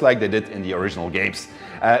something, just like they did in the original games.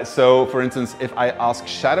 So, for instance, if I ask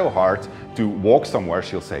Shadowheart to walk somewhere,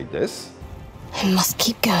 she'll say this. I must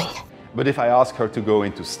keep going. But if I ask her to go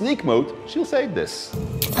into sneak mode, she'll say this.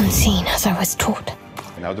 Unseen as I was taught.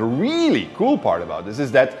 Now the really cool part about this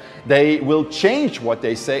is that they will change what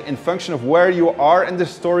they say in function of where you are in the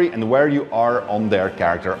story and where you are on their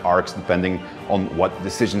character arcs, depending on what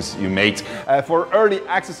decisions you made. For early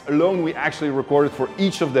access alone, we actually recorded for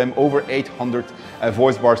each of them over 800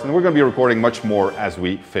 voice bars, and we're going to be recording much more as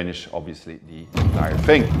we finish, obviously, the entire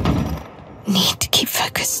thing. Need to keep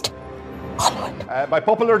focused. By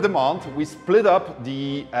popular demand, we split up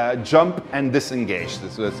the jump and disengage.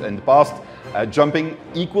 This was in the past jumping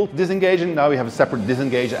equal disengaging. Now we have a separate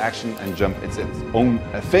disengage action, and jump it's its own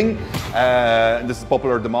thing. This is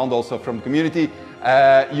popular demand also from the community.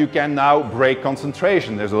 You can now break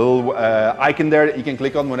concentration. There's a little icon there that you can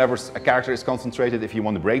click on whenever a character is concentrated if you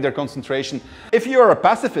want to break their concentration. If you're a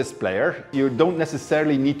pacifist player, you don't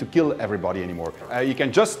necessarily need to kill everybody anymore. You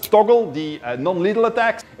can just toggle the non-lethal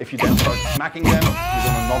attacks. If you then start smacking them, you're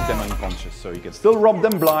going to knock them unconscious. So you can still rob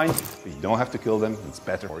them blind, but you don't have to kill them. It's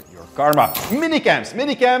better for your karma.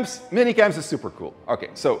 Minicamps is super cool. Okay,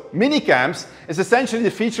 so minicamps is essentially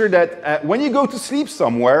the feature that when you go to sleep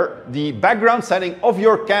somewhere, the background setting of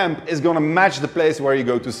your camp is going to match the place where you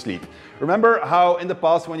go to sleep. Remember how in the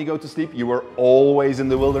past when you go to sleep you were always in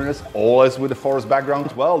the wilderness, always with a forest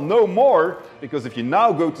background? Well, no more, because if you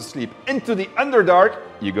now go to sleep into the Underdark,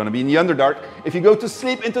 you're going to be in the Underdark. If you go to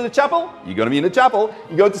sleep into the chapel, you're going to be in the chapel.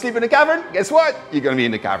 You go to sleep in the cavern, guess what? You're going to be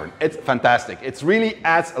in the cavern. It's fantastic. It really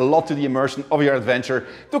adds a lot to the immersion of your adventure.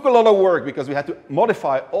 Took a lot of work because we had to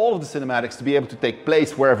modify all of the cinematics to be able to take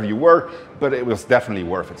place wherever you were, but it was definitely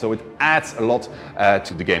worth it. So it adds a lot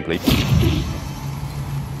to the gameplay.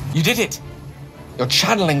 You did it! You're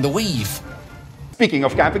channeling the weave. Speaking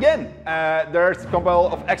of camp again, there's a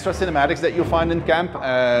couple of extra cinematics that you'll find in camp.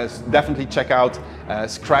 Definitely check out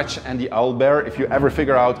Scratch and the Owlbear. If you ever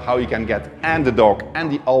figure out how you can get and the dog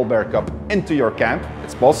and the Owlbear cup into your camp,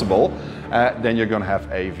 it's possible. then you're going to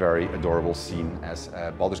have a very adorable scene as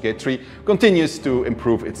Baldur's Gate 3 continues to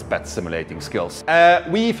improve its pet simulating skills.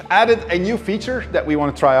 We've added a new feature that we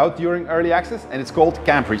want to try out during early access, and it's called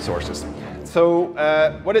Camp Resources. So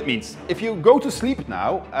what it means, if you go to sleep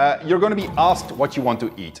now, you're going to be asked what you want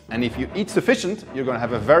to eat. And if you eat sufficient, you're going to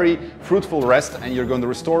have a very fruitful rest, and you're going to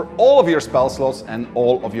restore all of your spell slots and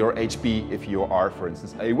all of your HP if you are, for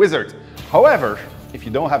instance, a wizard. However, if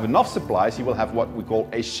you don't have enough supplies, you will have what we call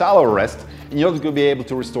a shallow rest, and you're not going to be able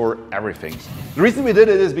to restore everything. The reason we did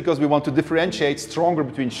it is because we want to differentiate stronger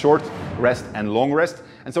between short rest and long rest.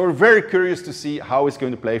 And so we're very curious to see how it's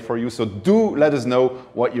going to play for you. So do let us know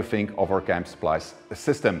what you think of our camp supplies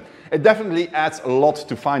system. It definitely adds a lot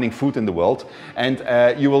to finding food in the world. And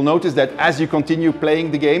you will notice that as you continue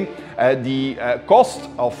playing the game, the cost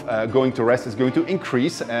of going to rest is going to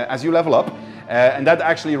increase as you level up. And that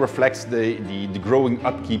actually reflects the growing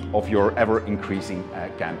upkeep of your ever-increasing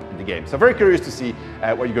camp in the game. So very curious to see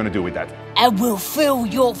what you're going to do with that. And we'll fill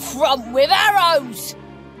your front with arrows!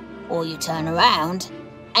 Or you turn around,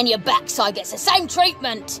 and your backside gets the same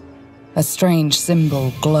treatment. A strange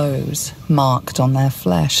symbol glows, marked on their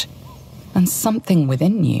flesh, and something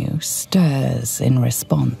within you stirs in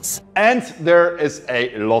response. And there is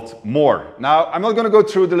a lot more. Now, I'm not going to go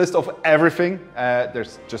through the list of everything,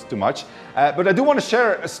 there's just too much, but I do want to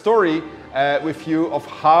share a story with you of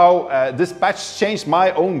how this patch changed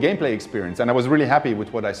my own gameplay experience, and I was really happy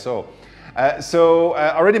with what I saw. So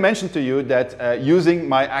I already mentioned to you that using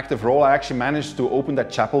my active role, I actually managed to open that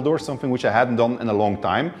chapel door, something which I hadn't done in a long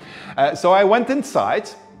time. So I went inside,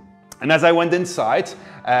 and as I went inside,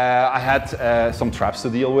 I had some traps to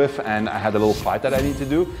deal with, and I had a little fight that I need to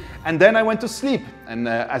do. And then I went to sleep, and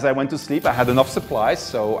as I went to sleep, I had enough supplies,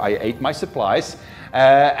 so I ate my supplies.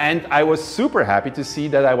 And I was super happy to see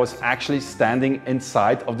that I was actually standing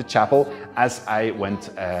inside of the chapel as I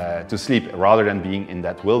went to sleep, rather than being in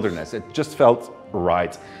that wilderness. It just felt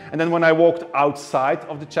right. And then when I walked outside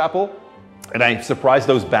of the chapel, and I surprised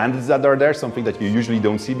those bandits that are there, something that you usually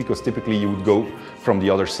don't see, because typically you would go from the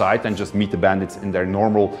other side and just meet the bandits in their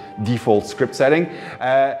normal default script setting.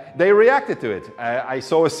 They reacted to it. I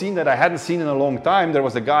saw a scene that I hadn't seen in a long time. There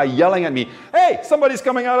was a guy yelling at me, "Hey, somebody's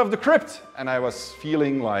coming out of the crypt!" And I was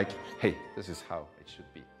feeling like, hey, this is how it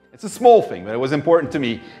should be. It's a small thing, but it was important to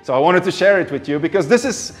me. So I wanted to share it with you, because this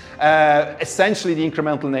is essentially the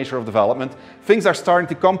incremental nature of development. Things are starting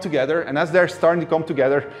to come together, and as they're starting to come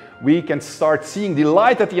together, we can start seeing the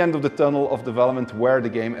light at the end of the tunnel of development, where the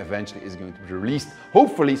game eventually is going to be released,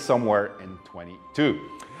 hopefully somewhere in 2022.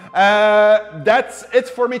 That's it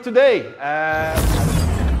for me today.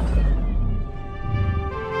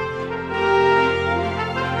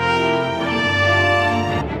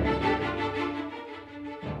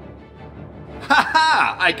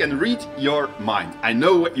 Haha! I can read your mind. I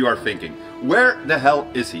know what you are thinking. Where the hell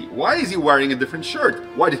is he? Why is he wearing a different shirt?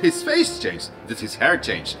 Why did his face change? Did his hair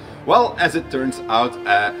change? Well, as it turns out,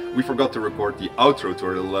 we forgot to record the outro to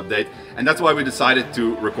our little update, and that's why we decided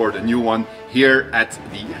to record a new one here at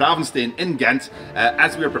the Ravensteen in Ghent,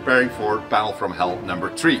 as we are preparing for Panel from Hell number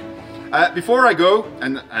 3. Before I go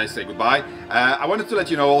and I say goodbye, I wanted to let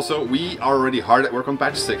you know also, we are already hard at work on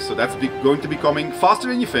patch 6, so that's going to be coming faster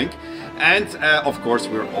than you think. And of course,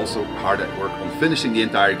 we're also hard at work on finishing the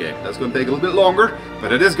entire game. That's going to take a little bit longer,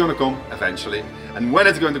 but it is going to come eventually. And when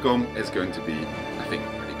it's going to come, it's going to be, I think,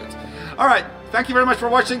 pretty good. All right, thank you very much for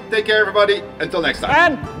watching. Take care, everybody. Until next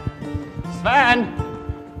time. Sven,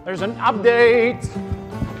 there's an update.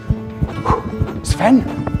 Sven?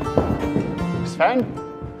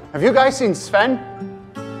 Have you guys seen Sven?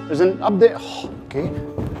 There's an update. Oh, okay.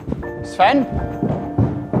 Sven?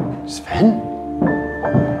 Sven?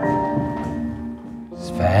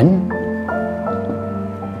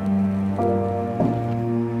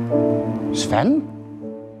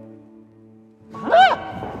 Ah!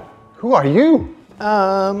 Who are you?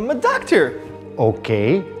 A doctor.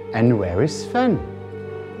 Okay, and where is Sven?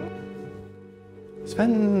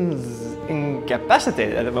 Sven's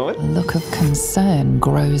incapacitated at the moment. A look of concern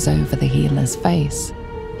grows over the healer's face.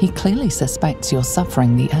 He clearly suspects you're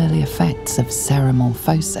suffering the early effects of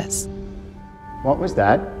seromorphosis. What was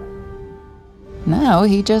that? Now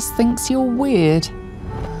he just thinks you're weird.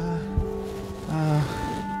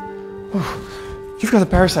 You've got a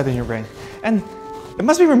parasite in your brain, and it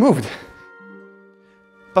must be removed.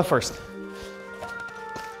 But first,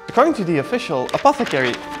 according to the official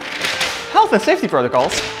apothecary health and safety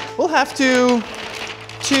protocols, we'll have to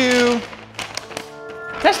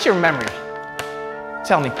test your memory.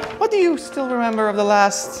 Tell me, what do you still remember of the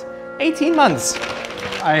last 18 months?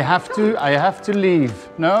 I have to leave.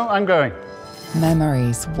 No, I'm going.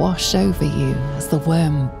 Memories wash over you as the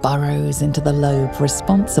worm burrows into the lobe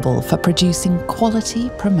responsible for producing quality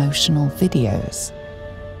promotional videos.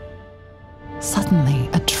 Suddenly,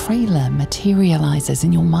 a trailer materializes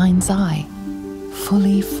in your mind's eye,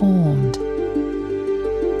 fully formed.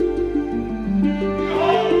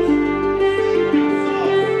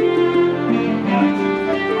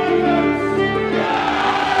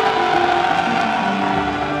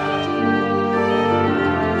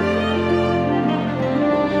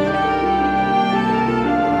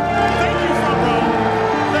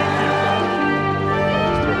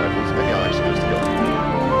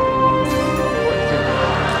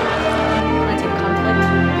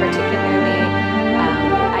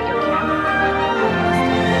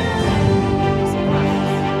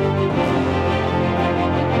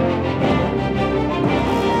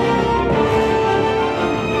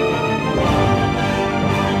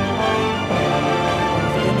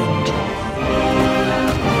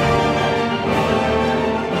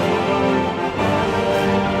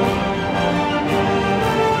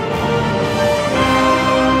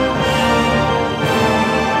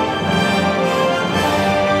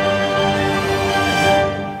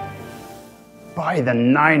 By the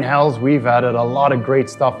nine hells, we've added a lot of great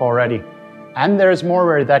stuff already. And there's more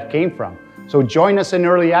where that came from. So join us in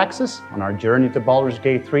early access on our journey to Baldur's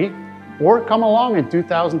Gate 3, or come along in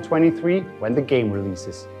 2023 when the game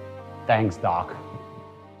releases. Thanks, Doc.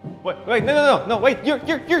 Wait, no, wait, your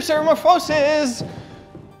Ceramorphosis!